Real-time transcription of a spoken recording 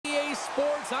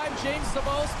Sports. I'm James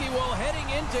Cebulski. Well, heading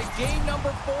into game number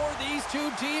 4, these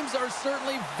two teams are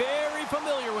certainly very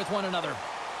familiar with one another.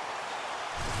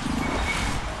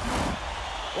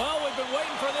 Well, we've been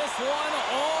waiting for this one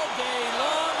all day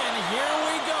long, and here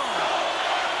we go.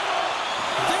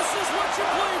 This is what you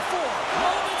play for.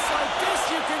 Moments like this,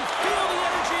 you can feel the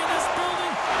energy in this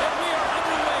building, and we are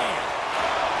underway.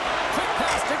 Quick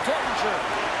pass to Calder.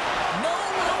 No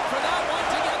room for that one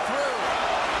to get through.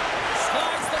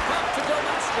 Slides the puck to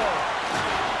Mastro.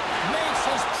 Makes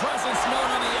his presence known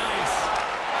on the ice.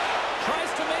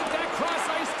 Tries to make that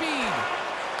cross-ice feed.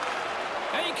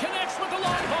 And he connects with the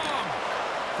long bomb.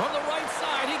 From the right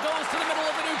side, he goes to the middle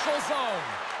of the neutral zone.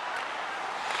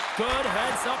 Good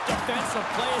heads-up defensive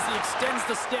play as he extends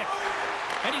the stick.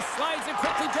 And he slides it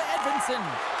quickly to Edvinsson.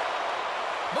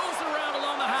 Moves it around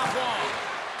along the half wall.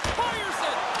 Fires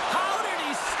it! How did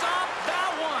he stop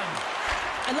that one?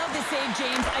 I love this save,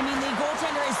 James. I mean, the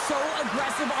goaltender is so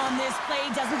aggressive on this play.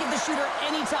 Doesn't give the shooter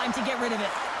any time to get rid of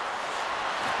it.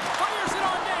 Fires it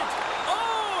on net.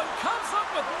 Oh, and comes up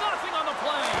with nothing on the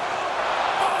play.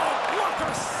 Oh, what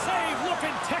a save.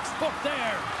 Looking textbook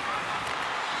there.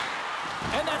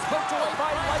 And that's poked away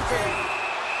by Lightfoot.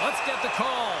 Let's get the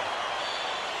call.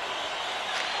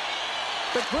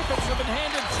 The Griffins have been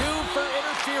handed 2 for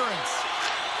interference.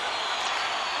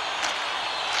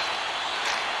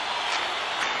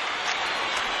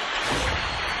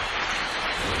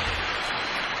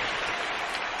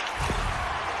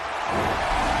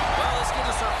 Well, this gives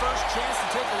us our first chance to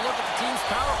take a look at the team's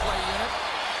power play unit.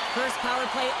 First power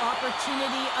play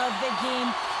opportunity of the game,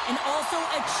 and also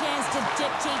a chance to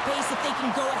dictate pace if they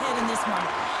can go ahead in this one.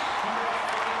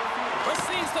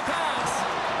 Receives the pass.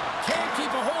 Can't keep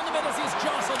a hold of it as he's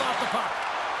jostled off the puck.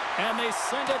 And they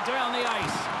send it down the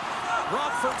ice.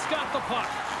 Rockford's got the puck.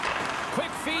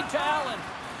 Quick feed to Allen.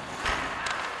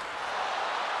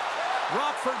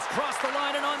 Rockford's crossed the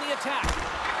line and on the attack.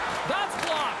 That's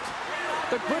blocked.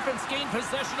 The Griffins gain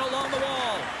possession along the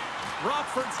wall.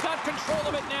 Rockford's got control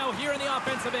of it now here in the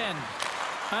offensive end.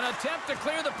 An attempt to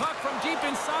clear the puck from deep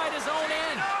inside his own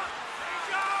end.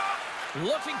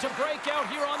 Looking to break out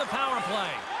here on the power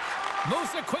play.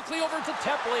 Moves it quickly over to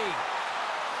Tepley.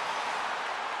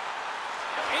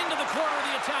 Into the corner of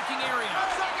the attacking area.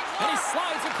 And he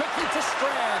slides it quickly to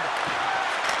Strad.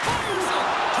 Fires it.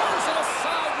 Turns it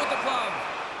aside with the glove.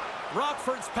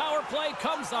 Rockford's power play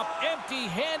comes up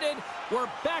empty-handed. We're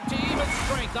back to even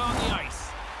strength on the ice.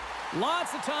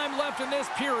 Lots of time left in this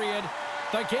period.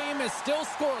 The game is still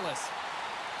scoreless.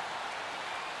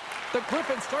 The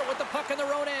Griffins start with the puck in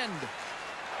their own end.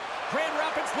 Grand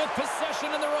Rapids with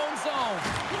possession in their own zone.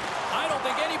 I don't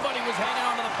think anybody was hanging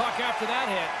on to the puck after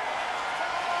that hit.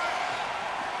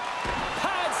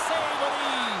 Pad save with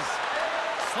ease.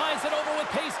 Slides it over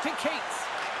with pace to Cates.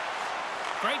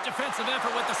 Great defensive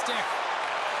effort with the stick.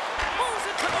 Moves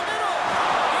it to the middle.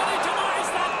 And he denies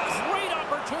that great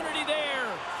opportunity there.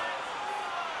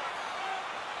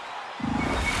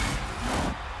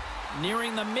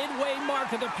 Nearing the midway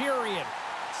mark of the period.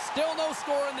 Still no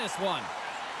score in this one.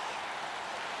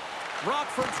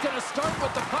 Rockford's going to start with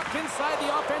the puck inside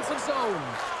the offensive zone.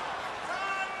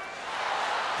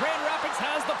 Grand Rapids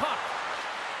has the puck.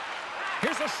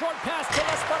 Here's a short pass to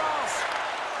Lesperos.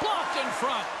 Blocked in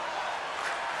front.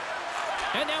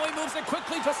 And now he moves it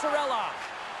quickly to Sorella.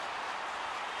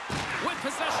 With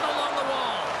possession along the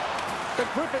wall. The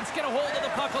Griffins get a hold of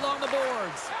the puck along the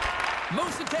boards.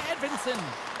 Moves it to Edvinsson.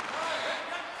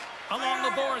 Along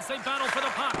the boards, they battle for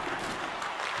the puck.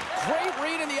 Great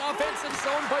read in the offensive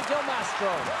zone by Del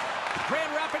Mastro.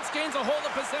 Grand Rapids gains a hold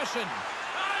of possession.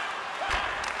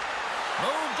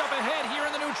 Moved up ahead here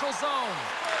in the neutral zone.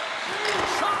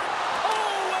 Shot!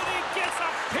 Oh, and he gets a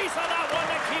piece of that one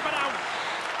to keep it out.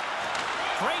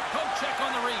 Great poke check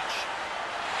on the reach.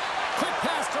 Quick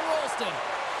pass to Rolston.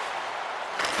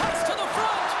 Cuts to the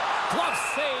front. Glove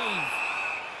save.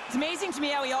 It's amazing to me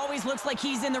how he always looks like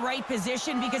he's in the right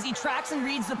position because he tracks and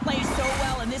reads the play so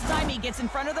well. And this time he gets in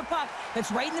front of the puck that's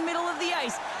right in the middle of the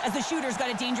ice as the shooter's got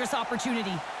a dangerous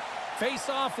opportunity.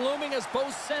 Face-off looming as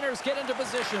both centers get into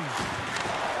position.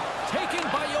 Taking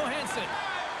by Johansson.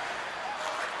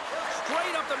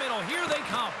 Straight up the middle. Here they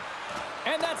come.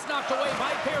 And that's knocked away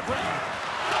by Peargren.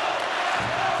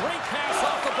 Great pass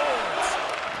off the boards.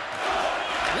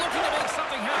 Looking to make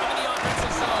something happen in the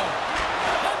offensive zone.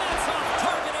 And that's off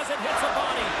target as it hits a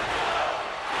body.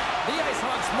 The Ice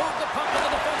Hogs move the puck to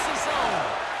the defensive zone.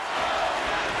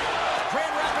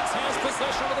 Grand Rapids has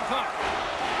possession of the puck.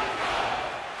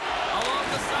 Along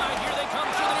the side, here they come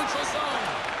through the neutral zone.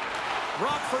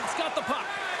 Rockford's got the puck.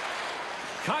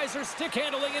 Kaiser stick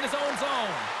handling in his own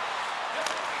zone.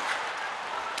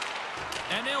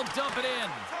 And they'll dump it in.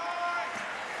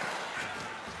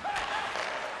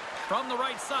 From the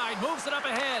right side, moves it up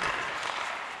ahead.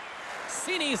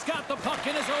 Cini's got the puck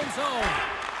in his own zone.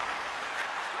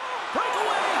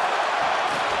 Breakaway!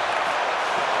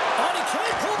 And he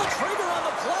can't pull the trigger on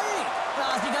the play.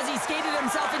 Well, it's because he skated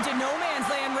himself into no man's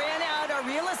land, ran out of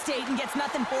real estate, and gets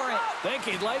nothing for it. Think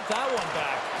he'd like that one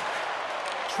back.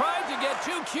 Tried to get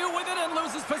too cute with it and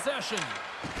loses possession.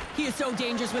 He is so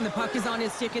dangerous when the puck is on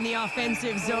his stick in the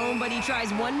offensive zone, but he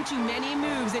tries one too many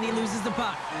moves and he loses the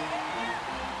puck.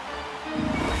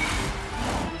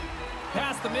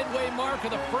 Past the midway mark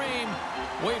of the frame,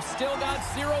 we've still got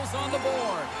zeros on the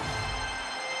board.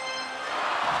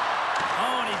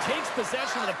 Oh, and he takes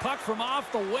possession of the puck from off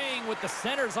the wing with the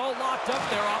centers all locked up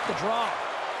there off the draw.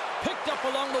 Picked up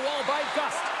along the wall by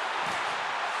Gust.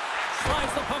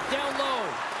 Slides the puck down low.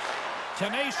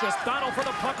 Tenacious battle for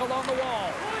the puck along the wall.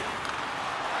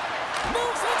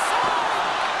 Moves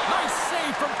inside! Nice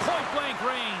save from point-blank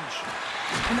range.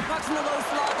 When the puck's in the low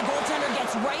slot, the goaltender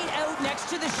gets right out next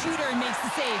to the shooter and makes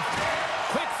the save.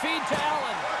 Quick feed to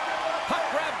Allen. Puck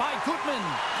grab by Gutman.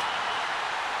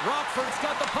 Rockford's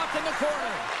got the puck in the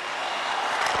corner.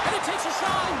 And he takes a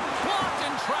shot. Blocked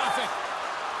in traffic.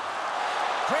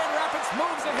 Grand Rapids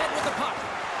moves ahead with the puck.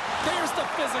 There's the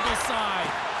physical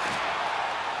side.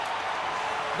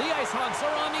 The Ice Hogs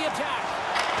are on the attack.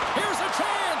 Here's a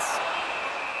chance.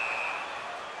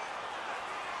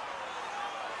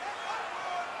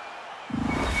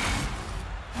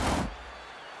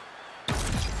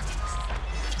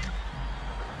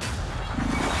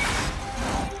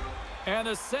 And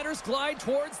the centers glide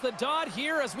towards the dot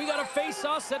here as we got a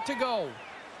face-off set to go.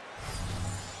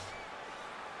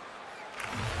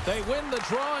 They win the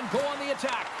draw and go on the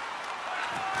attack.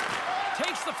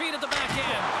 Takes the feed at the back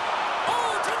end.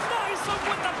 Oh, denies him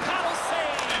with the paddle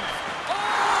save. Oh,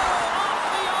 off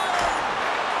the iron.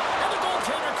 And the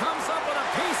goaltender comes up with a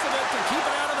piece of it to keep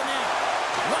it out of the net.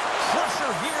 What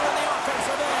pressure here in the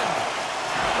offensive end.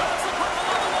 Runs the puck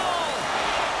along the wall.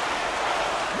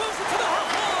 Moves it to the half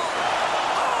wall.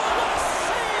 Oh, what a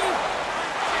save.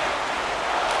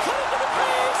 Cut into the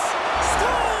crease.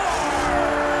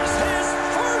 Scores his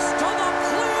first of the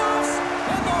playoffs,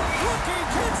 and the rookie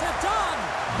gets it done.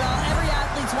 Well, every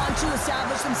athletes want to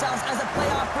establish themselves as a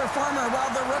playoff performer. Well,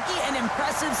 the rookie, an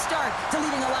impressive start to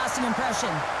leaving a lasting impression.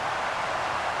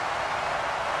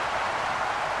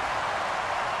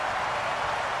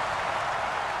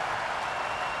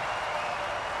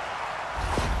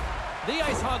 The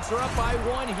Ice Hogs are up by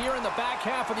one here in the back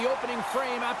half of the opening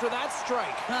frame after that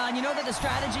strike. And you know that the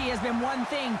strategy has been one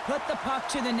thing, put the puck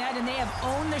to the net, and they have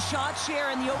owned the shot share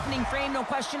in the opening frame, no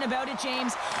question about it,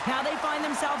 James. Now they find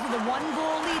themselves with a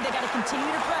one-goal lead. They got to continue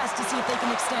to press to see if they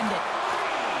can extend it.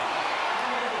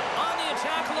 On the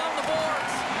attack along the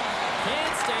boards.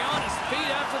 Can't stay on his feet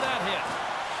after that hit.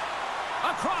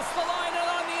 Across the line and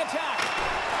on the attack.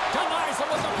 Denies him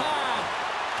with the pad.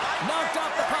 Knocked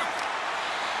off the puck.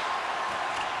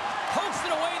 Pokes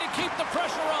it away to keep the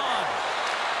pressure on.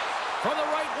 From the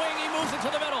right wing, he moves it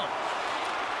to the middle.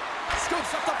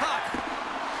 Scoops up the puck.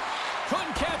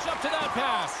 Couldn't catch up to that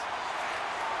pass.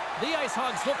 The Ice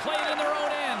Hogs will play it in their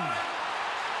own end.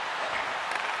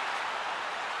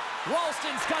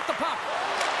 Ralston's got the puck.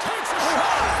 Takes a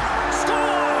shot.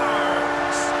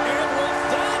 Scores! And with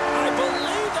that, I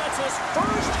believe that's his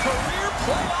first career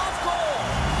playoff goal.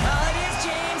 It is,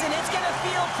 James, and it's going to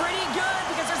feel pretty good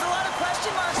because there's a lot of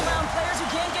question marks around players who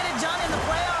can't get it done in the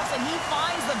playoffs, and he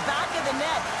finds the back of the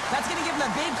net. That's going to give him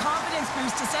a big confidence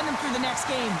boost to send him through the next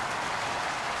game.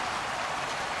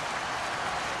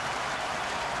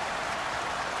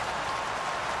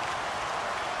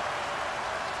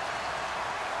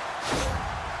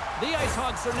 The Ice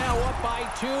Hogs are now up by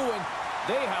 2, and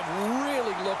they have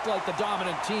really looked like the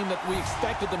dominant team that we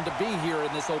expected them to be here in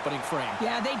this opening frame.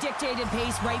 Yeah, they dictated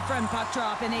pace right from puck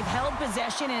drop, and they've held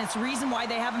possession, and it's the reason why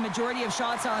they have a majority of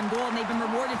shots on goal, and they've been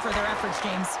rewarded for their efforts,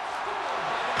 James.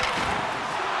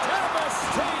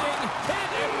 Devastating hit,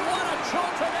 and what a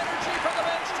jolt of energy from the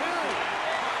bench, too.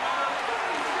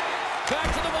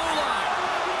 Back to the blue line.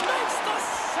 Makes the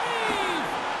save!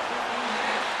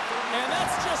 And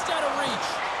that's just out of reach.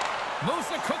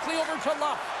 Moves it quickly over to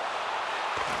Luff.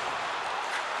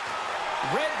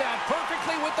 Read that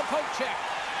perfectly with the poke check.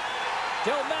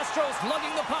 Del Mastro's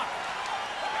lugging the puck.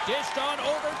 Dished on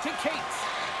over to Cates.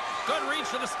 Good reach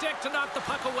to the stick to knock the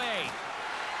puck away.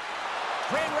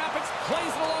 Grand Rapids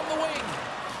plays it along the wing.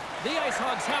 The Ice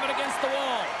Hogs have it against the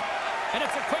wall. And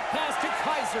it's a quick pass to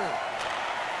Kaiser.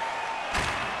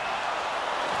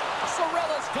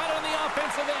 Sorella's got it on the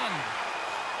offensive end.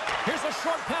 Here's a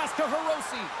short pass to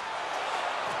Hirose.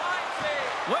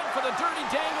 Went for the dirty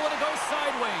dangle, and it goes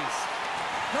sideways.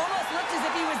 It almost looked as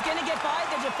if he was going to get by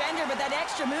the defender, but that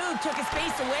extra move took his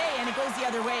space away, and it goes the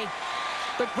other way.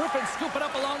 The Griffins scoop it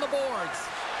up along the boards.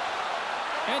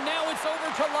 And now it's over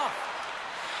to Luff.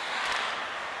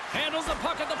 Handles the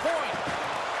puck at the point.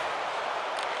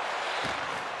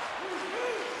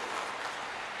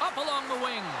 Up along the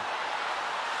wing.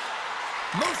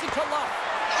 Moves it to Luff.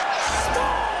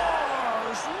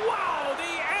 Scores! Wow,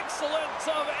 the excellence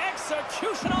of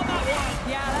execution on that one.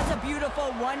 Yeah, that's a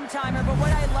beautiful one-timer, but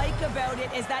what I like about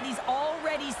it is that he's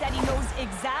already said he knows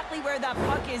exactly where that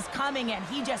puck is coming, and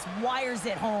he just wires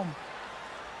it home.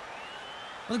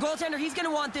 Well, the goaltender, he's going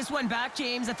to want this one back,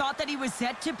 James. I thought that he was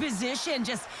set to position.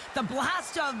 Just the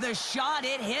blast of the shot,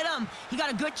 it hit him. He got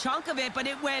a good chunk of it, but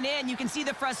it went in. You can see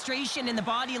the frustration in the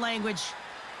body language.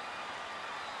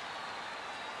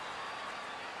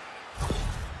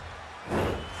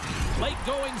 Late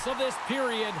goings of this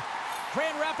period.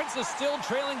 Grand Rapids is still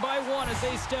trailing by 1 as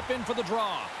they step in for the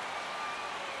draw.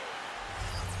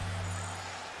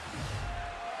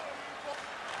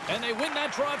 And they win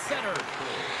that draw at center.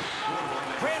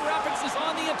 Grand Rapids is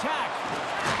on the attack.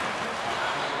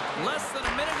 Less than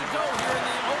a minute to go here in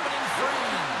the opening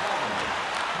frame.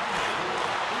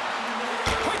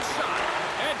 Quick shot.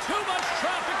 And too much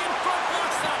traffic in front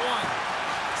blocks that one.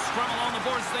 Scrum along the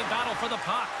boards as they battle for the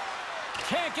puck.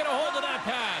 Can't get a hold of that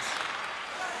pass.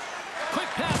 Quick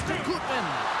pass to Gutman.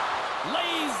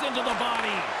 Lays into the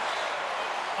body.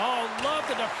 Oh, love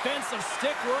the defensive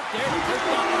stick work there to pick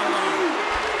that one away.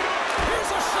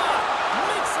 Here's a shot.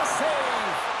 Makes a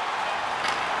save.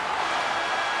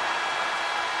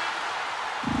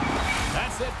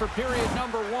 That's it for period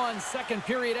number 1. Second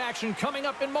period action coming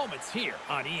up in moments here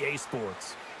on EA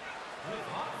Sports. With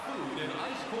hot food and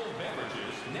ice-cold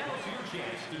beverages, now's your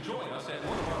chance to join us at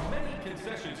one of our many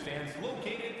concession stands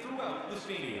located throughout the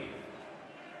stadium.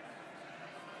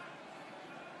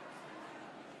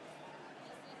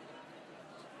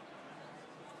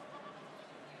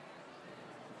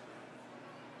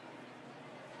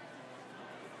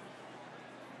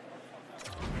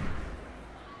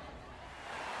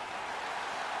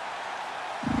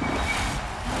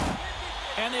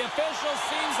 And the official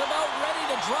seems about ready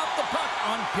to drop the puck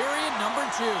on period number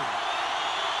 2.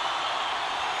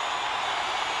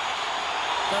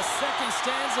 The second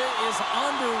stanza is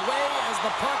underway as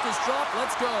the puck is dropped.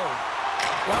 Let's go.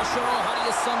 Well, Cheryl, how do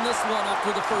you sum this one up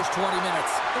through the first 20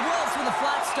 minutes? The Wolves with a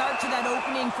flat start to that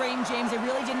opening frame, James. They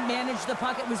really didn't manage the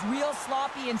puck. It was real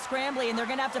sloppy and scrambly, and they're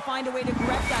going to have to find a way to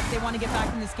correct that if they want to get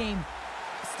back in this game.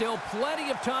 Still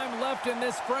plenty of time left in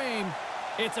this frame.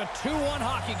 It's a 2-1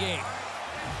 hockey game.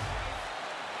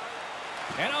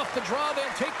 And off the draw, they'll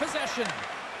take possession.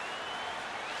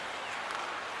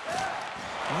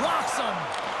 Rocks them.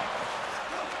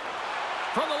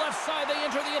 From the left side, they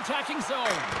enter the attacking zone.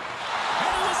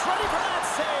 And he was ready for that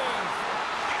save.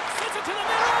 Sends it to the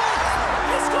middle.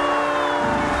 He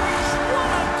scores! What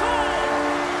a goal!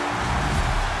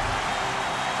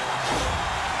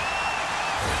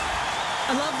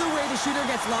 I love the way the shooter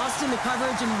gets lost in the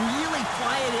coverage and really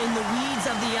quiet in the weeds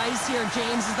of the ice here,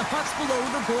 James. As the puck's below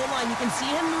the goal line, you can see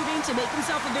him moving to make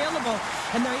himself available.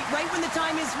 And right when the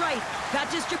time is right, that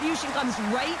distribution comes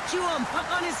right to him. Puck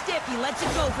on his stick, he lets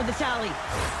it go for the tally.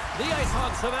 The Ice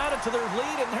Hawks have added to their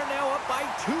lead, and they're now up by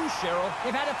 2, Cheryl.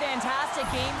 They've had a fantastic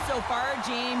game so far,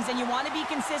 James, and you want to be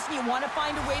consistent. You want to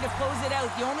find a way to close it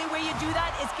out. The only way you do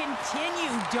that is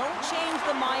continue. Don't change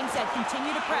the mindset.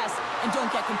 Continue to press, and don't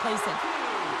get complacent.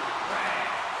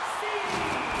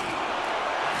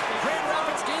 Grand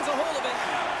Rapids gains a hold of it.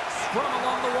 Scrum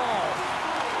along the wall.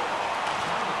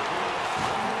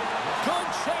 Good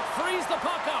check, frees the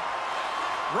puck up.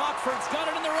 Rockford's got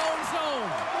it in their own zone.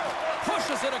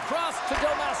 Pushes it across to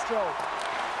Del Mastro.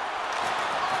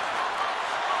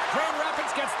 Grand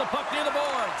Rapids gets the puck near the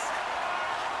boards.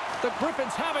 The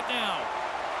Griffins have it now.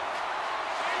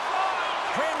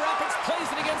 Grand Rapids plays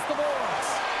it against the boards.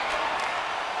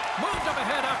 Moved up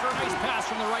ahead after a nice pass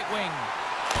from the right wing.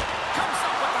 Comes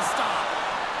up with a stop.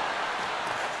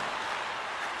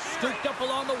 Scooped up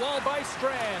along the wall by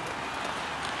Strand.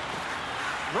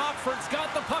 Rockford's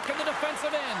got the puck in the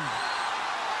defensive end.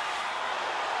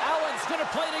 Allen's going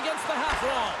to play it against the half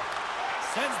wall.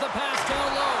 Sends the pass down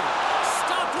low.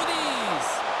 Stopped with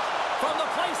ease. From the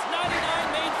place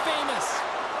 99 made famous.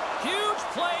 Huge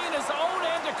play in his own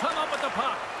end to come up with the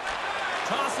puck.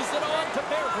 Tosses it on to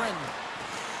Berggren.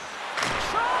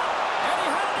 Shot! And he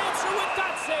had an answer with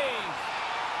that save.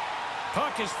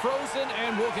 Puck is frozen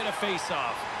and we'll get a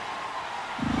face-off.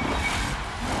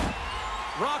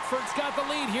 Rockford's got the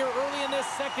lead here early in this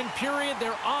second period.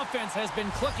 Their offense has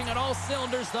been clicking on all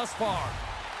cylinders thus far.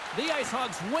 The Ice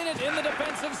Hogs win it in the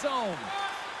defensive zone.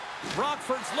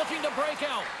 Rockford's looking to break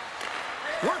out.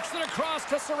 Works it across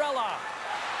to Sorella.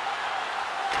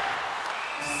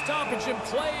 Stoppage in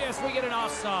play as we get an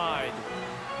offside.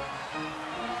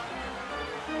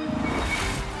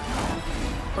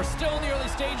 We're still in the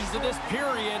early stages of this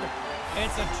period.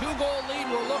 It's a 2-goal lead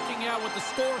we're looking at with the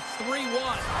score 3-1.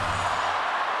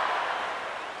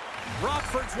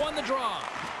 Rockford's won the draw.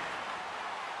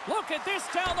 Look at this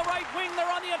down the right wing. They're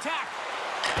on the attack.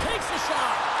 Takes a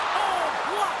shot. Oh,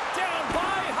 blocked down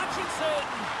by Hutchinson.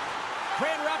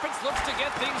 Grand Rapids looks to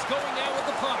get things going now with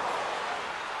the puck.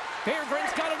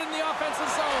 Griffins got it in the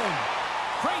offensive zone.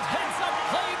 Great heads-up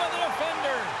play by the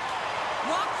defender.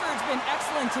 Rockford's been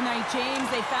excellent tonight, James.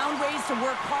 They found ways to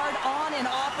work hard on and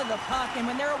off of the puck, and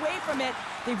when they're away from it,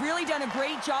 they've really done a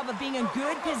great job of being in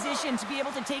good position to be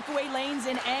able to take away lanes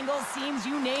and angles, seams,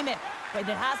 you name it. But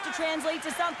it has to translate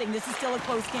to something. This is still a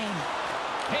close game.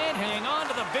 Can't hang on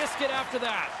to the biscuit after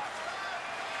that.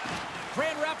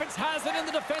 Grand Rapids has it in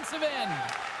the defensive end.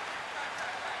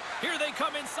 Here they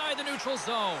come inside the neutral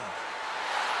zone.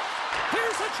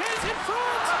 Here's a chance in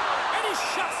front, and he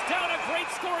shuts down a great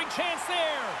scoring chance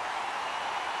there.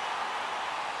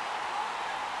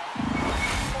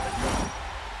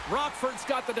 Rockford's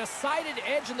got the decided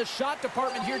edge in the shot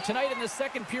department here tonight in the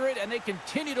second period, and they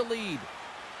continue to lead.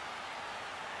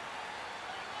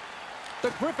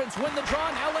 The Griffins win the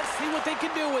draw. Now let's see what they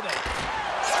can do with it.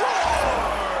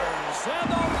 Scores! And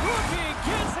the rookie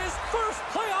gets his first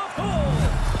playoff goal.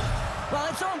 Well,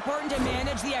 it's so important to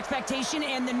manage the expectation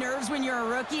and the nerves when you're a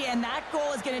rookie, and that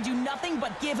goal is going to do nothing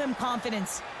but give him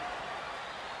confidence.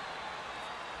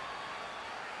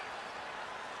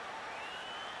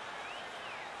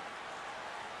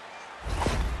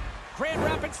 Grand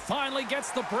Rapids finally gets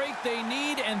the break they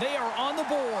need, and they are on the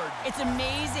board. It's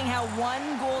amazing how one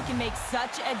goal can make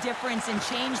such a difference and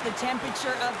change the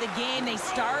temperature of the game. They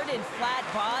started flat,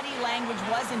 body language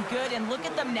wasn't good, and look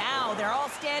at them now. They're all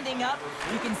standing up.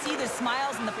 You can see the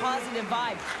smiles and the positive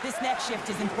vibe. This next shift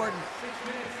is important.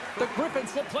 The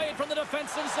Griffins will play it from the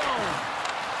defensive zone.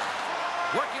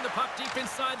 Working the puck deep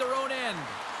inside their own end.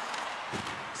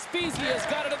 Spezia's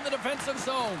got it in the defensive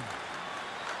zone.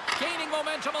 Gaining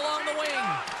momentum along the wing.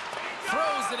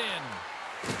 Throws it in.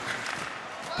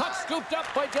 Puck scooped up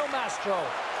by Del Mastro.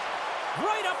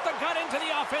 Right up the gut into the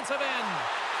offensive end.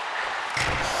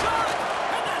 Shot!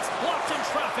 And that's blocked in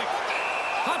traffic.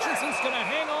 Hutchinson's going to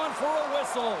hang on for a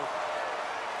whistle.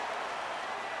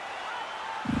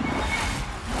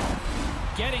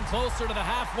 Getting closer to the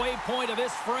halfway point of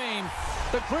this frame.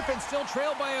 The Griffins still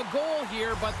trail by a goal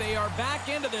here, but they are back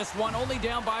into this one, only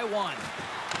down by 1.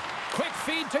 Quick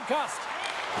feed to Gust.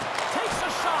 Takes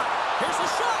a shot. Here's a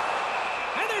shot.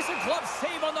 And there's a glove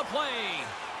save on the play.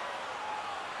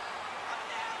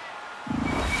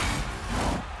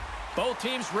 Both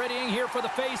teams readying here for the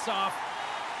face-off.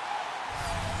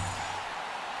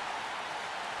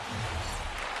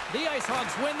 The Ice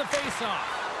Hogs win the face-off.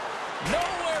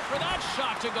 Nowhere for that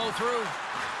shot to go through.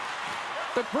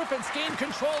 The Griffins gain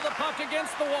control of the puck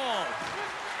against the wall.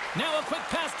 Now a quick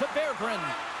pass to Berggren.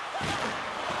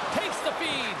 Takes the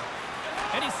feed,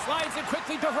 and he slides it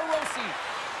quickly to Hirose.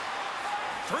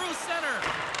 Through center,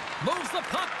 moves the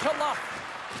puck to Luff,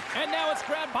 and now it's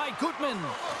grabbed by Gutman.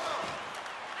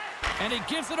 And he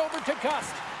gives it over to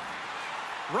Gust.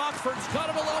 Rockford's got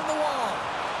it along the wall.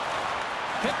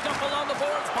 Picked up along the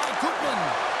boards by Gutman.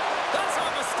 That's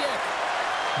off a stick.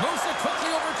 Moves it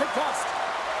quickly over to Gust.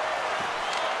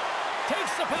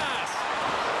 Takes the pass.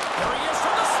 There he is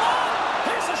from the slot.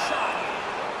 Here's a shot.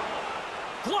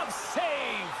 Glove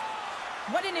save.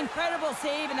 What an incredible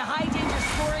save in a high-danger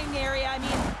scoring area. I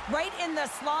mean, right in the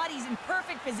slot, he's in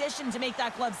perfect position to make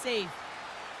that glove save.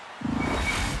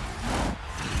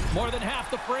 More than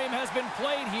half the frame has been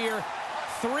played here.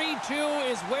 3-2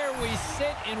 is where we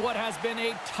sit in what has been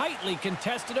a tightly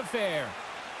contested affair.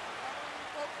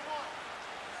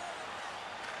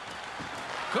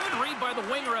 Good read by the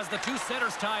winger as the two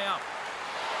setters tie up.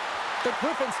 The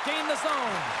Griffins gain the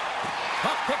zone.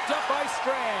 Puck picked up by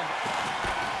Strand.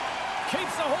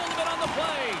 Keeps a hold of it on the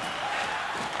play.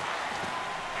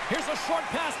 Here's a short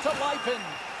pass to Leipin.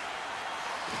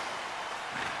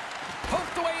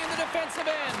 Poked away in the defensive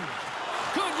end.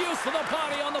 Good use of the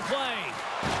body on the play.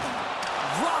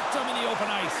 Rocked him in the open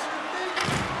ice.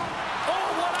 Oh,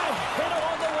 what a hit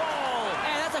on the wall.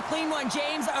 And that's a clean one,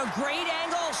 James. A great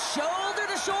angle, shoulder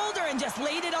to shoulder, and just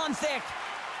laid it on thick.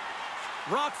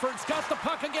 Rockford's got the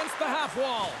puck against the half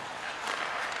wall.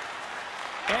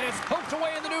 And it's poked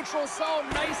away in the neutral zone.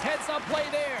 Nice heads-up play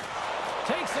there.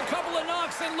 Takes a couple of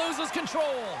knocks and loses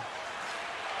control.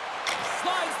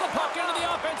 Slides the puck into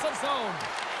the offensive zone.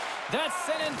 That's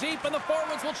sent in deep, and the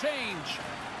forwards will change.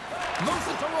 Moves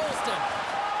it to Rolston.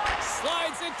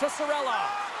 Slides it to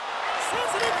Sorella.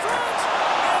 Sends it in front,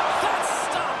 and that's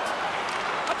stopped.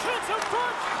 A chance out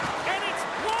front, and it's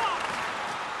blocked.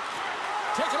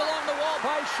 Taken along the wall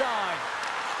by Shine.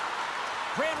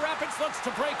 Grand Rapids looks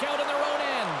to break out in their own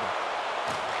end.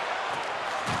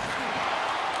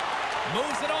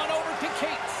 Moves it on over to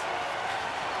Cates.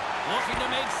 Looking to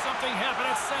make something happen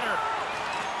at center.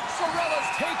 Sorella's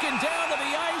taken down to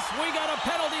the ice. We got a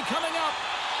penalty coming up.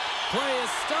 Play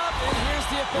is stopped, and here's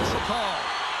the official call.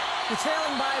 You're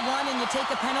trailing by 1 and you take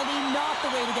a penalty, not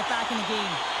the way to get back in the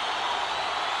game.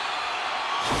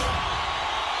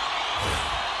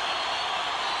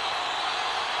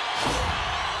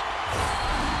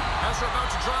 As we're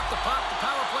about to drop the puck, the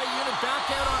power play unit back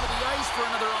out onto the ice for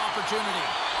another opportunity.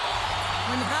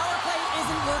 When the power play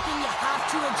isn't working, you have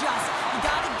to adjust. You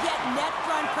got to get net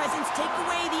front presence, take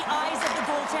away the eyes of the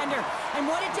goaltender. And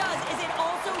what it does is it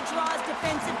also draws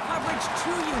defensive coverage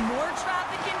to you. More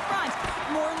traffic in front,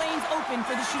 more lanes open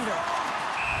for the shooter.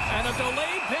 And a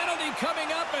delayed penalty coming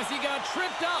up as he got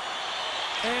tripped up.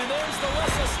 And there's the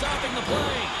whistle stopping the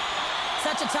play.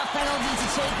 Such a tough penalty to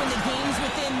take when the game's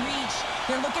within reach.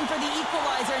 They're looking for the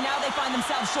equalizer, now they find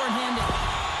themselves shorthanded.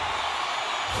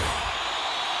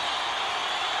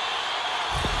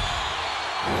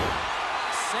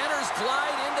 Centers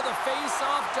glide into the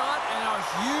face-off dot, and a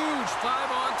huge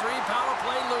 5-on-3 power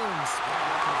play looms.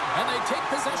 And they take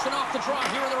possession off the draw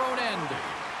here in their own end.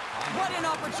 What an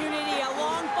opportunity, a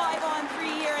long 5-on-3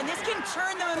 here, and this can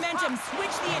turn the momentum,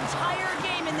 switch the entire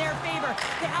game in their favor.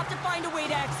 They have to find a way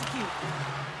to execute.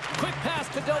 Quick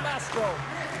pass to Del Mastro,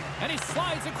 and he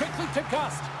slides it quickly to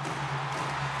Gust.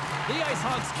 The Ice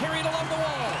Hogs carry it along the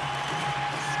wall.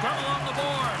 Scrum along the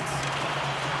boards.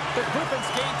 The Griffins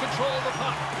gain control of the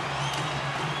puck.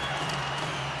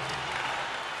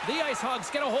 The Ice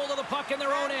Hogs get a hold of the puck in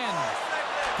their own end.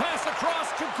 Pass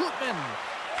across to Gutman.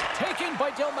 Taken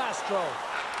by Del Mastro.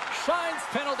 Shine's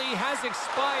penalty has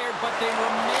expired, but they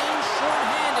remain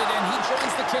short-handed, and he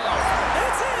joins the kill.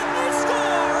 It's in! They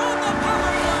score on the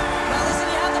power play! Well, listen,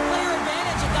 you have the player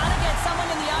advantage. You got to get someone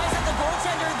in the eyes of the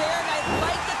goaltender there, and I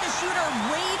like that the shooter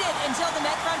waited until the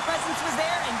net front presence was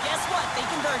there, and guess what? They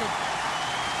converted.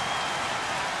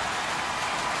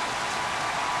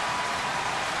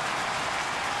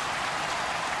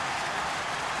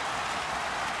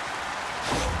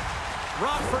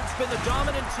 Rockford's been the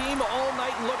dominant team all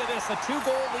night, and look at this, a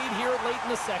 2-goal lead here late in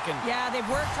the second. Yeah, they've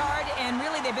worked hard, and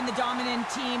really they've been the dominant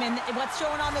team, and what's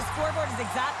showing on the scoreboard is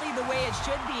exactly the way it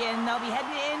should be, and they'll be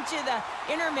heading into the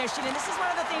intermission, and this is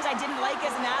one of the things I didn't like as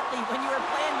an athlete. When you were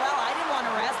playing well, I didn't want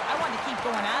to rest. I wanted to keep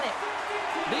going at it.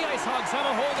 The Ice Hogs have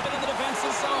a hold of it in the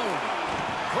defensive zone.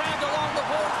 Grabbed along the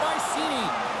board by Cini.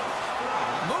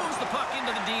 Moves the puck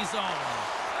into the D zone.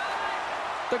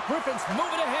 The Griffins move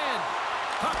it ahead.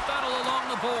 Puck battle along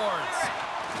the boards.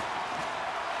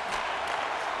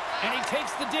 And he takes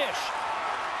the dish.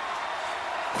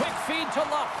 Quick feed to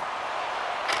Luff.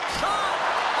 Shot!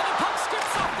 And the puck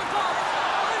skips off the glove.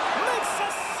 Makes a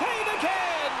save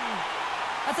again!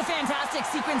 That's a fantastic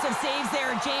sequence of saves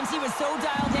there, James. He was so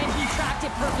dialed in, he tracked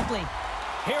it perfectly.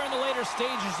 Here in the later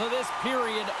stages of this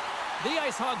period, the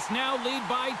Ice Hogs now lead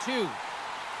by 2.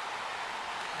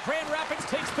 Grand Rapids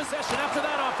takes possession after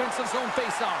that offensive zone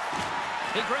faceoff.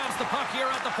 He grabs the puck here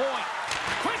at the point.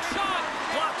 Quick shot!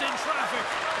 Blocked in traffic.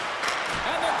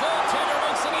 And the goaltender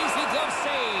makes an easy glove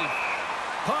save.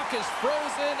 Puck is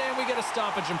frozen, and we get a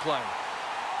stoppage in play.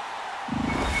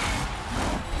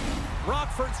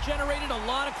 Rockford's generated a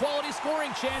lot of quality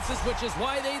scoring chances, which is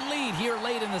why they lead here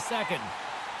late in the second.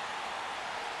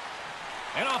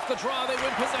 And off the draw, they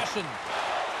win possession.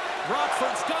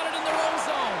 Rockford's got it in their own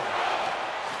zone.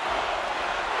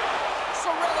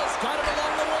 Sorella's got it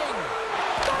along the wing.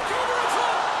 Backhand in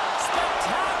front.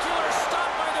 Spectacular stop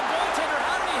by the goaltender.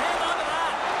 How did he hang on to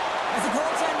that? As a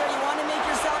goaltender, you want to make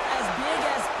yourself as big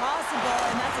as possible,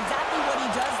 and that's exactly what he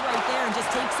does right there and just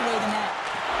takes away the net.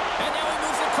 And now he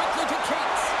moves it quickly to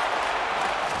Cates.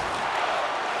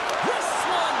 This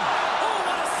one. Oh,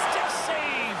 what a stick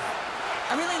save.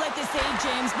 I really like this save,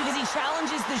 James, because he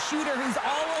challenges the shooter who's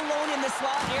all alone in the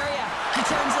slot area. He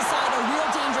turns aside a real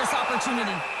dangerous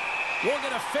opportunity. We'll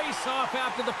get a face-off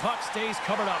after the puck stays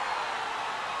covered up.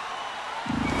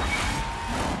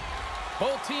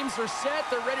 Both teams are set.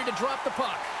 They're ready to drop the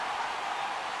puck.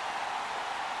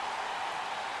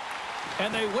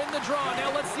 And they win the draw. Now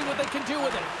let's see what they can do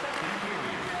with it.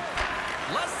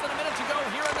 Less than a minute to go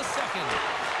here in the second.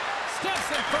 Steps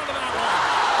in front of that one.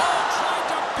 Oh, trying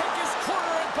to pick his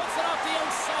corner and puts it off the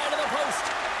outside of the post.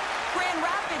 Grand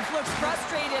Rapids look looks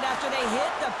frustrated after they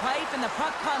hit the pipe and the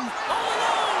puck comes all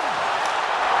alone.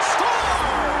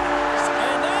 Scores!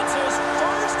 And that's his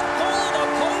first goal of the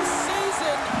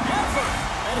postseason ever.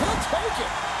 And he'll take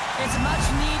it. It's much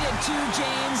needed too,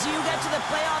 James. You get to the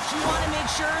playoffs, you want to make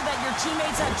sure that your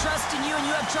teammates have trust in you and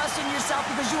you have trust in yourself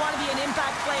because you want to be an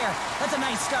impact player. That's a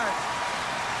nice start.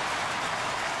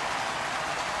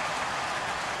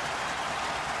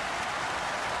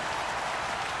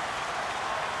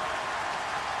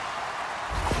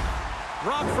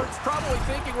 Rockford's probably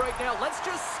thinking right now, let's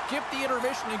just skip the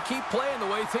intermission and keep playing the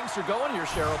way things are going here,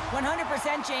 Cheryl.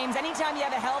 100%, James. Anytime you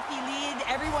have a healthy lead,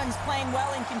 everyone's playing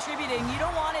well and contributing. You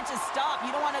don't want it to stop.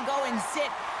 You don't want to go and sit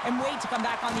and wait to come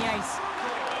back on the ice.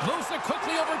 Moves it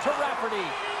quickly over to Rafferty.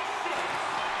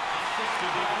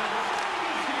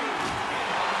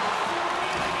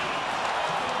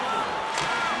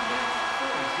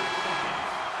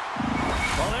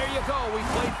 Well, there you go. We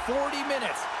played 40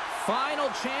 minutes. Final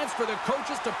chance for the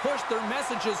coaches to push their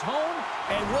messages home,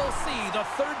 and we'll see the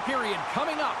third period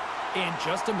coming up in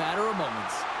just a matter of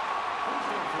moments.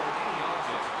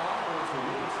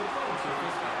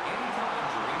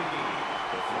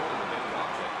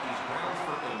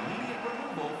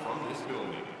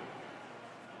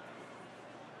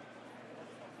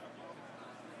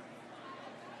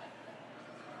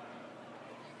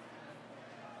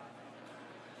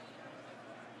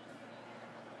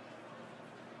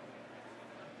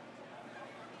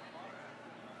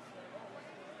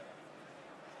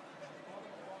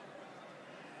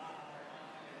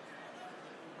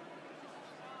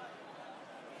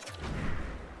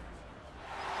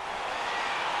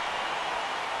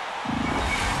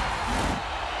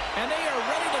 And they are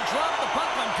ready to drop the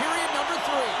puck on period number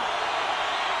 3.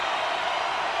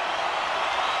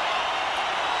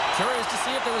 Curious to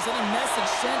see if there was any message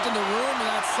sent in the room in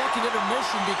that second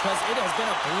intermission because it has been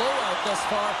a blowout thus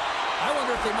far. I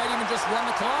wonder if they might even just run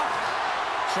the clock.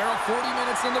 Cheryl, 40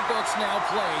 minutes in the books now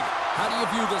played. How do you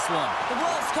view this one? The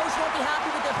Wolves coach won't be happy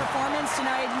with their performance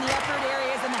tonight in the effort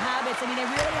areas and the habits. I mean, they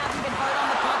really haven't been hard on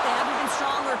the puck. They haven't been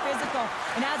strong or physical.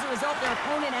 And as a result, their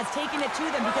opponent has taken it to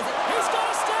them because He's got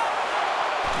a step!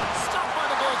 Stopped by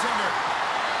the goaltender.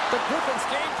 The Griffins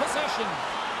gain possession.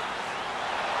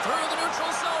 Through the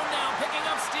neutral zone now, picking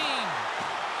up steam.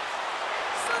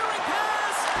 Centering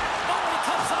pass! Oh, he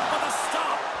comes up with a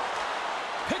stop.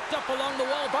 Picked up along the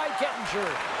wall by Gettinger.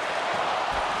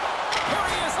 Here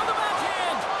he is on the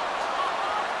backhand.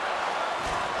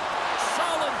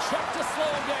 Solid check to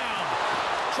slow him down.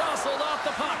 Jostled off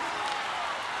the puck.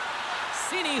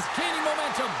 Cini's gaining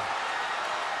momentum.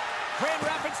 Grand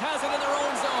Rapids has it in their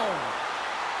own zone.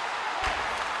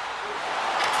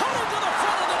 Coming to the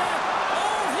front of the net.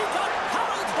 Oh, he got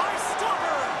held by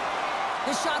Stopper.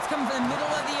 the shots come from the middle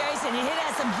of the ice, and it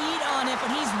has some heat on it,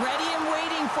 but he's ready and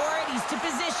waiting for it. He's to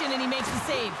position, and he makes the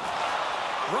save.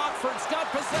 Rockford's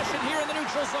got possession here in the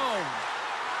neutral zone.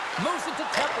 Moves it to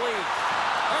Tepley.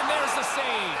 And there's the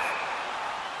save.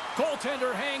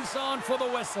 Goaltender hangs on for the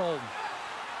whistle.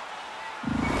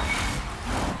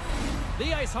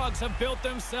 The Ice Hogs have built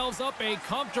themselves up a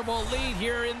comfortable lead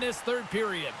here in this third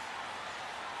period.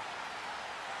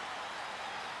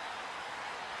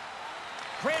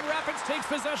 Grand Rapids takes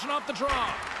possession off the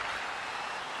draw.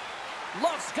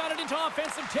 Luff's got it into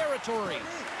offensive territory.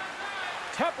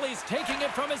 Tepley's taking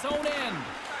it from his own end.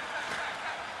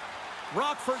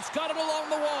 Rockford's got it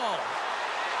along the wall.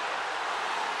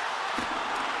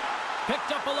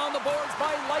 Picked up along the boards by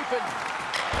Leipin.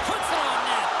 Puts it on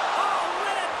net. Oh,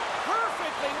 read it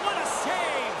perfectly. What a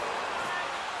save.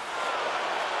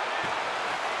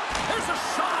 There's a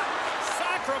shot.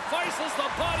 Sacrifices the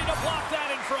body to block that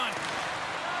in front.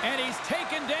 And he's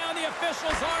taken down, the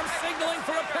official's arm signaling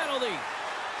for a penalty.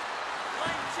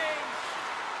 Line change.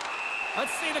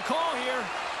 Let's see the call here.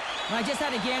 I just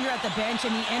had a gander at the bench,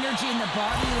 and the energy and the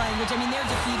body language. I mean, they're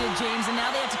defeated, James, and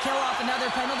now they have to kill off another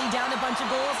penalty, down a bunch of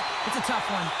goals. It's a tough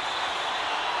one.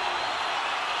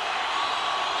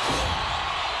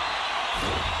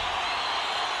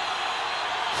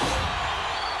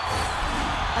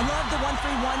 I love the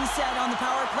 1-3-1 set on the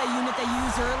power play unit they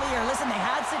used earlier. Listen, they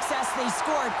had success, they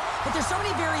scored, but there's so many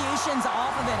variations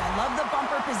off of it. I love the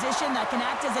bumper position that can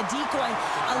act as a decoy,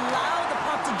 allow the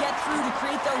puck to get through to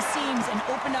create those seams and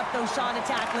open up those shot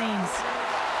attack lanes.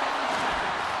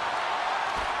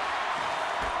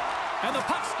 And the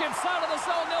puck skips out of the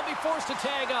zone. They'll be forced to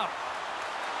tag up.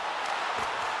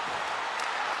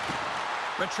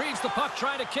 Retrieves the puck,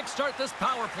 trying to kickstart this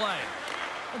power play.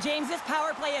 Well, James, this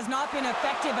power play has not been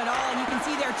effective at all, and you can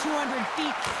see they're 200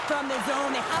 feet from the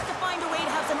zone. They have to find a way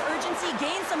to have some urgency,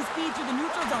 gain some speed through the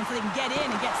neutral zone so they can get in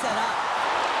and get set up.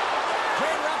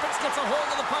 Grand Rapids gets a hold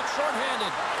of the puck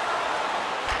shorthanded.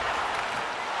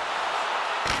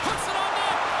 Puts it on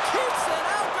net. Keeps it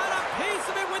out. Got a piece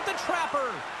of it with the trapper.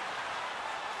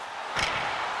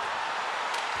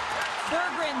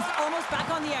 Berggren's almost back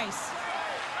on the ice.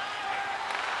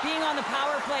 Being on the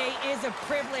power play is a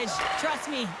privilege. Trust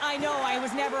me, I know I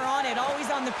was never on it, always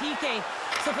on the PK.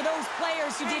 So for those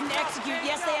players who didn't execute,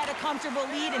 yes, they had a comfortable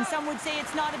lead, and some would say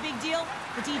it's not a big deal,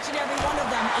 but to each and every one of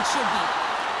them, it should be.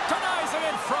 Denies him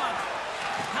in front.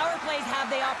 Power plays have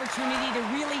the opportunity to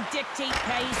really dictate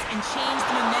pace and change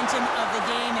the momentum of the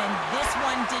game, and this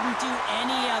one didn't do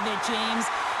any of it, James.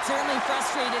 Certainly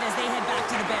frustrated as they head back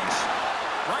to the bench.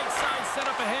 Right side set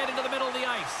up ahead into the middle of the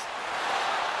ice.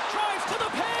 Drives to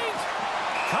the paint.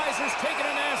 Kaiser's taking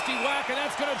a nasty whack, and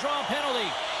that's going to draw a penalty.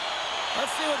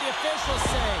 Let's see what the officials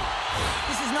say.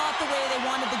 This is not the way they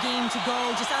wanted the game to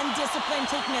go. Just undisciplined,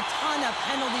 taking a ton of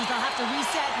penalties. They'll have to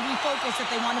reset and refocus if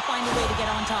they want to find a way to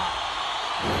get on top.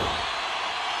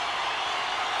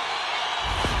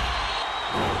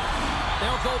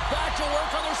 They'll go back to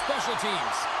work on their special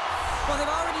teams. Well,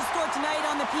 they've already scored tonight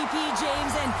on the PP,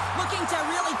 James, and looking to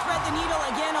really thread the needle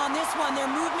again on this one.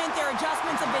 Their movement, their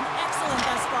adjustments have been excellent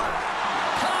thus far.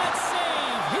 Good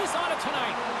save. He's on it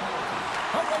tonight.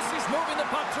 He's moving the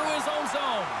puck through his own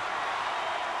zone.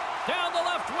 Down the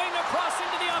left wing, across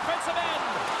into the offensive end.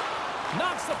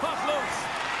 Knocks the puck loose.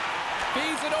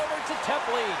 Feeds it over to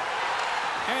Tepley.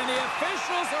 And the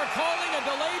officials are calling a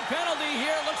delayed penalty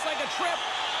here. Looks like a trip.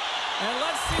 And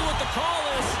let's see what the call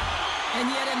is.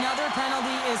 And yet another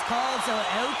penalty is called, so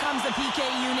out comes the PK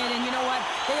unit. And you know what?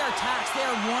 They are taxed. They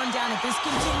are worn down. If this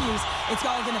continues, it's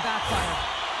all going to backfire.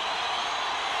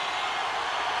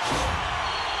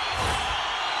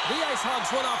 The Ice Hogs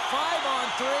with a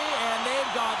 5-on-3, and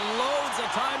they've got loads of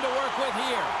time to work with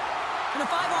here. In a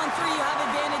 5-on-3, you have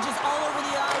advantages all over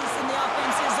the ice in the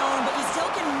offensive zone, but you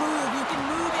still can move. You can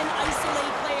move and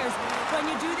isolate players. When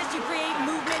you do this, you create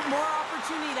movement, more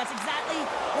opportunity. That's exactly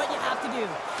what you have to do.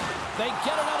 They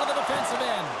get it out of the defensive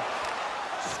end.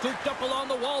 Scooped up along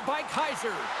the wall by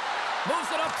Kaiser. Moves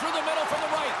it up through the middle from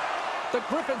the right. The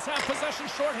Griffins have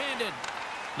possession shorthanded.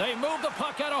 They move the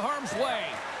puck out of harm's way.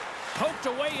 Poked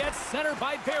away at center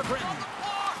by Berggren.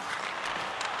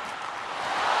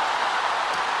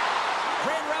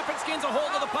 Grand Rapids gains a hold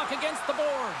of the puck against the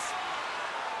boards.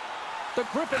 The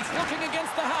Griffins looking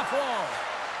against the half wall.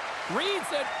 Reads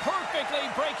it perfectly,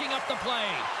 breaking up the play.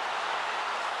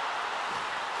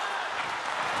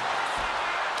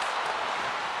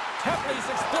 Tepley's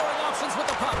exploring options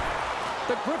with the puck.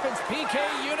 The Griffins PK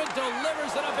unit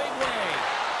delivers in a big way.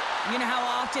 You know how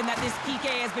often that this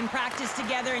PK has been practiced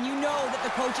together, and you know that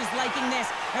the coach is liking this.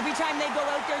 Every time they go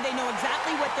out there, they know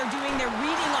exactly what they're doing. They're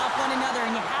reading off one another,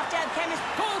 and you have to have chemistry.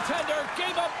 Goaltender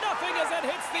gave up nothing as it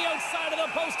hits the outside of the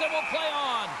post and will play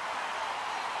on.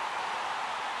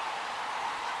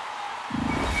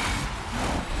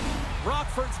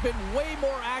 Rockford's been way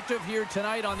more active here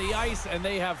tonight on the ice, and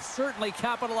they have certainly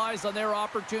capitalized on their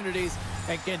opportunities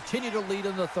and continue to lead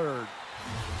in the third.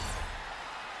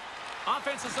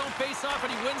 Offensive zone face-off,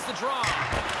 and he wins the draw.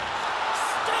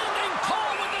 Standing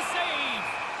tall with the save.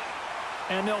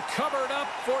 And they'll cover it up,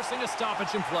 forcing a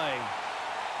stoppage in play.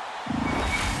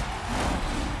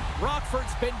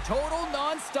 Rockford's been total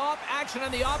non-stop action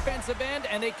on the offensive end,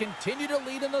 and they continue to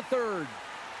lead in the third.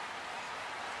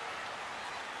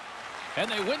 And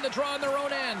they win the draw on their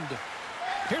own end.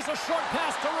 Here's a short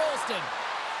pass to Rolston.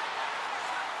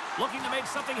 Looking to make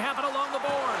something happen along the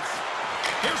boards.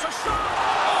 Here's a shot.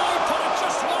 Oh, he put it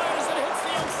just wide as it hits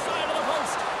the outside of the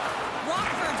post.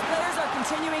 Rockford's players are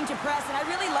continuing to press, and I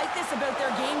really like this about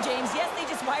their game, James. Yes, they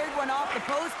just wired one off the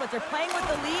post, but they're playing with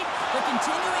the lead. They're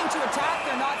continuing to attack.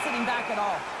 They're not sitting back at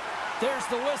all. There's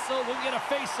the whistle. We'll get a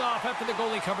face-off after the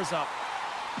goalie covers up.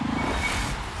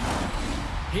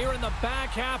 Here in the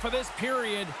back half of this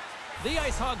period, the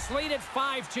Ice Hogs lead at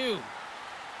 5-2.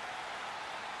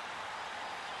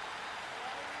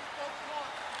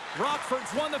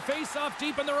 Rockford's won the face-off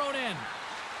deep in their own end.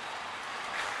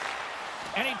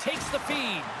 And he takes the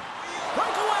feed.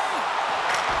 Breakaway!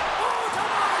 Oh,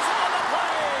 denies him on the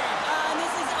play! And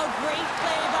this is a great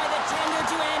play by the tender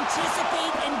to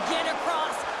anticipate and get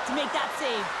across to make that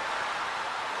save.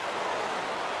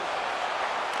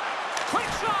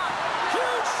 Quick shot!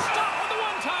 Huge stop on the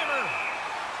one-timer!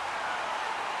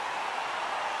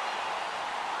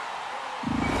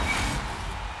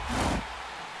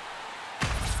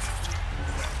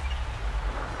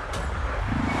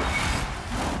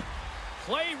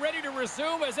 Play ready to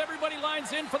resume as everybody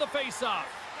lines in for the face-off.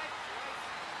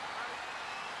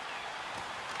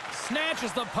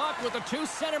 Snatches the puck with the two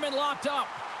centermen locked up.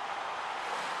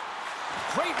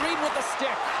 Great read with the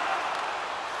stick.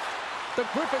 The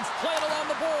Griffins play it along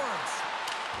the boards.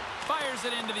 Fires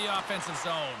it into the offensive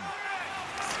zone.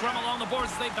 Scrum along the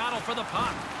boards as they battle for the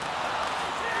puck.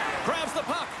 Grabs the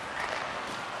puck.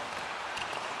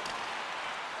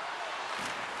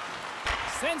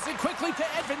 Sends it quickly to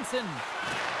Edvinson.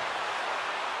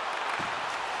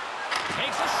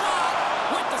 Takes a shot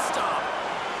with the stop.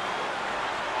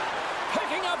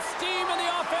 Picking up steam in the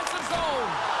offensive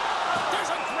zone. There's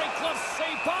a great glove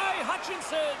save by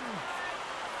Hutchinson.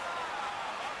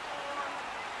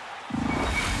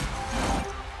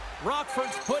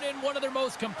 Rockford's put in one of their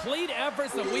most complete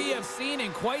efforts that we have seen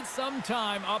in quite some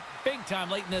time, up big time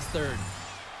late in this third.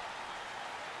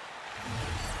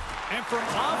 And from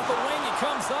off the wing, he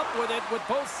comes up with it with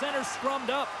both centers scrummed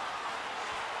up.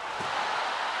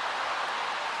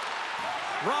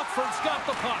 Rockford's got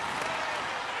the puck.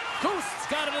 Goost's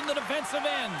got it in the defensive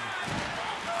end.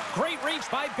 Great reach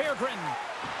by Berggren.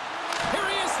 Here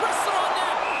he is, wrists it on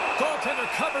net. Goaltender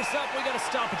covers up. We got a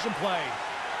stoppage in play.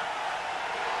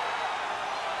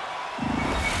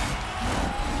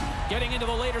 Getting into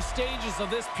the later stages of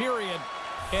this period,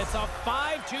 it's a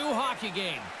 5-2 hockey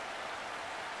game.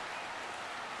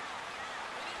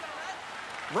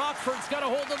 Rockford's got a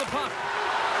hold of the puck.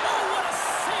 Oh, what a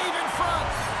save in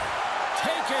front.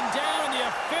 Taken down, the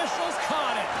officials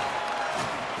caught it.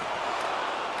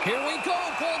 Here we go,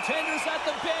 goaltenders at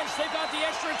the bench. They've got the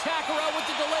extra attacker out with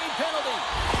the delayed penalty.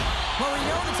 Well, we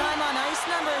know the time on ice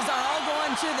numbers are all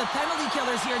going to the penalty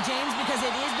killers here, James, because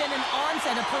it has been an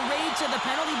onset, a parade to the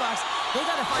penalty box. They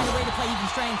got to find a way to play even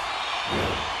strength.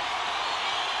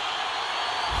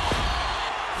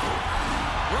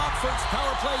 Rockford's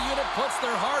power play unit puts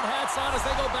their hard hats on as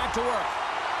they go back to work.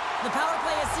 The power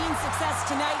play has seen success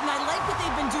tonight, and I like what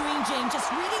they've been doing, James, just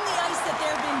reading the ice that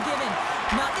they've been given.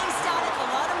 Nothing static, a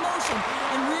lot of motion,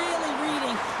 and really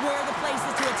reading where the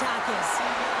places to attack is.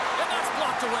 And that's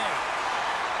blocked away.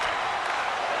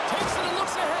 Takes it and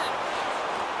looks ahead.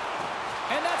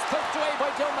 And that's poked away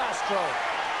by Del Mastro.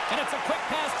 And it's a quick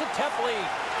pass to Tepley.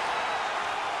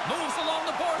 Moves along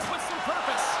the boards with some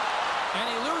purpose. And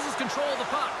he loses control of the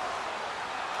puck.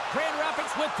 Grand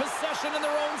Rapids with possession in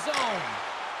their own zone.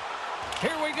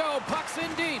 Here we go, puck's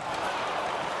in deep.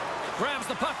 Grabs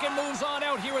the puck and moves on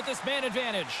out here with this man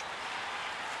advantage.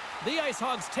 The Ice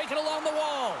Hogs take it along the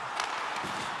wall.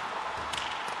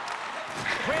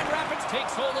 Grand Rapids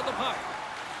takes hold of the puck.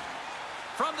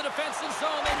 From the defensive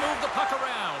zone, they move the puck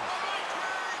around.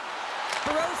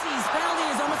 Hiroshi's penalty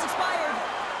is almost expired.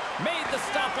 Made the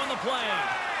stop on the play.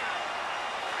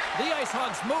 The Ice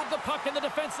Hogs move the puck in the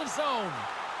defensive zone.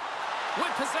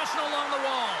 With possession along the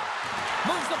wall.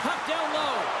 Moves the puck down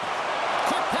low.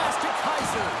 Quick pass to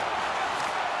Kaiser.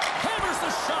 Hammers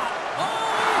the shot. Oh,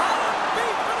 he had a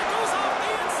beat, but it goes off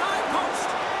the inside post.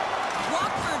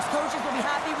 Rockford's coaches will be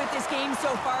happy with this game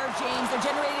so far, James. They're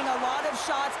generating a lot of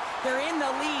shots. They're in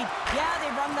the lead. Yeah,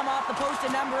 they've run them off the post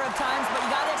a number of times, but you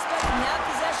got to expect when you have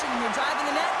possession and you're driving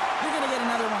the net, you're going to get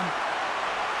another one.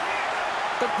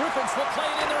 The Griffins will play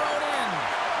it in their own end.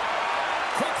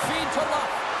 Quick feed to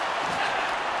Luck.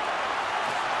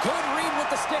 Good read with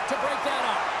the stick to break that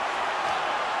up.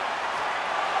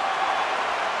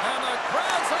 And the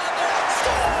crowd's on there.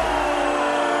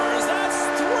 Scores! That's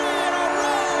 3 in a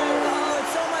row! Oh,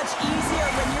 it's so much easier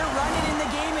when you're running in the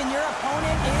game and your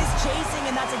opponent is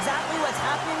chasing, and that's exactly what's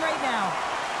happening right now.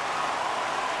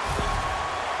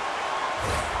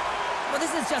 Well,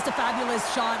 this is just a fabulous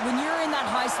shot. When you're in that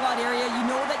high slot area, you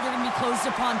know that you're going to be closed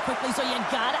upon quickly, so you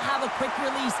got to have a quick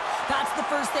release. That's the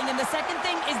first thing. And the second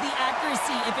thing is the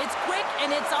accuracy. If it's quick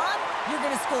and it's on, you're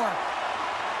going to score.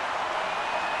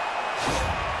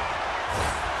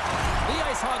 The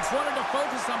Ice Hogs wanted to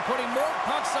focus on putting more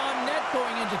pucks on net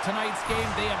going into tonight's game.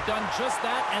 They have done just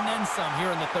that and then some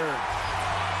here in the third.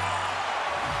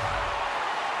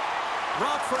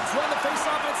 Rockford's won the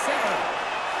faceoff at center.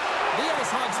 The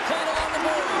Ice Hogs playing along the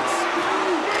boards.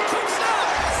 Quick shot!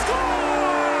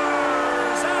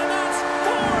 Scores! And that's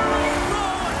 4 in a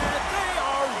row, and they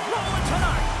are rolling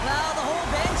tonight. Well, the whole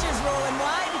bench is rolling.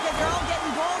 Why? Because they're all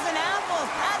getting goals and apples.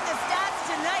 At the stats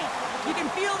tonight, you can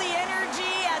feel the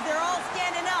energy as they're all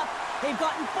standing up. They've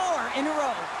gotten 4 in a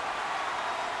row.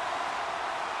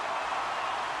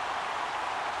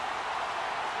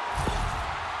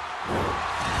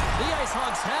 The Ice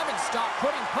Hogs haven't stopped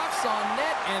putting pucks on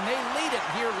net, and they lead it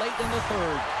here late in the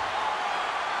third.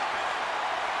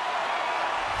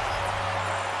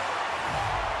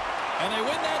 And they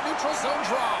win that neutral zone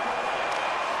draw.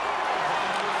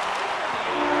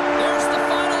 There's the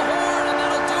final horn, and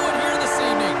that'll do it here this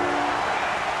evening.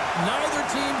 Neither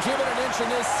team given an inch in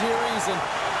this series, and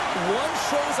one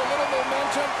shows a little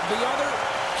momentum, the other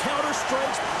counter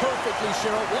strikes perfectly,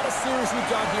 Cheryl. What a series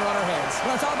we've got here on our hands.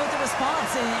 Well, it's all about the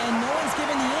response, and no one's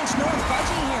giving the inch, no one's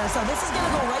budging here. So this is going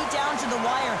to go right down to the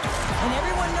wire. And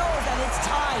everyone knows that it's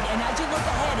tied. And as you look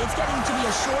ahead, it's getting to be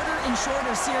a shorter and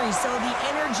shorter series. So the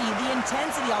energy, the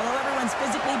intensity, although everyone's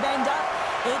physically banged up,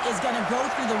 it is going to go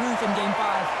through the roof in Game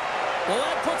 5. Well,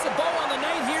 that puts a bow on the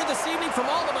night here this evening from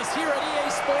all of us here at EA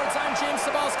Sports. I'm James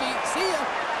Cebulski. See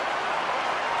ya.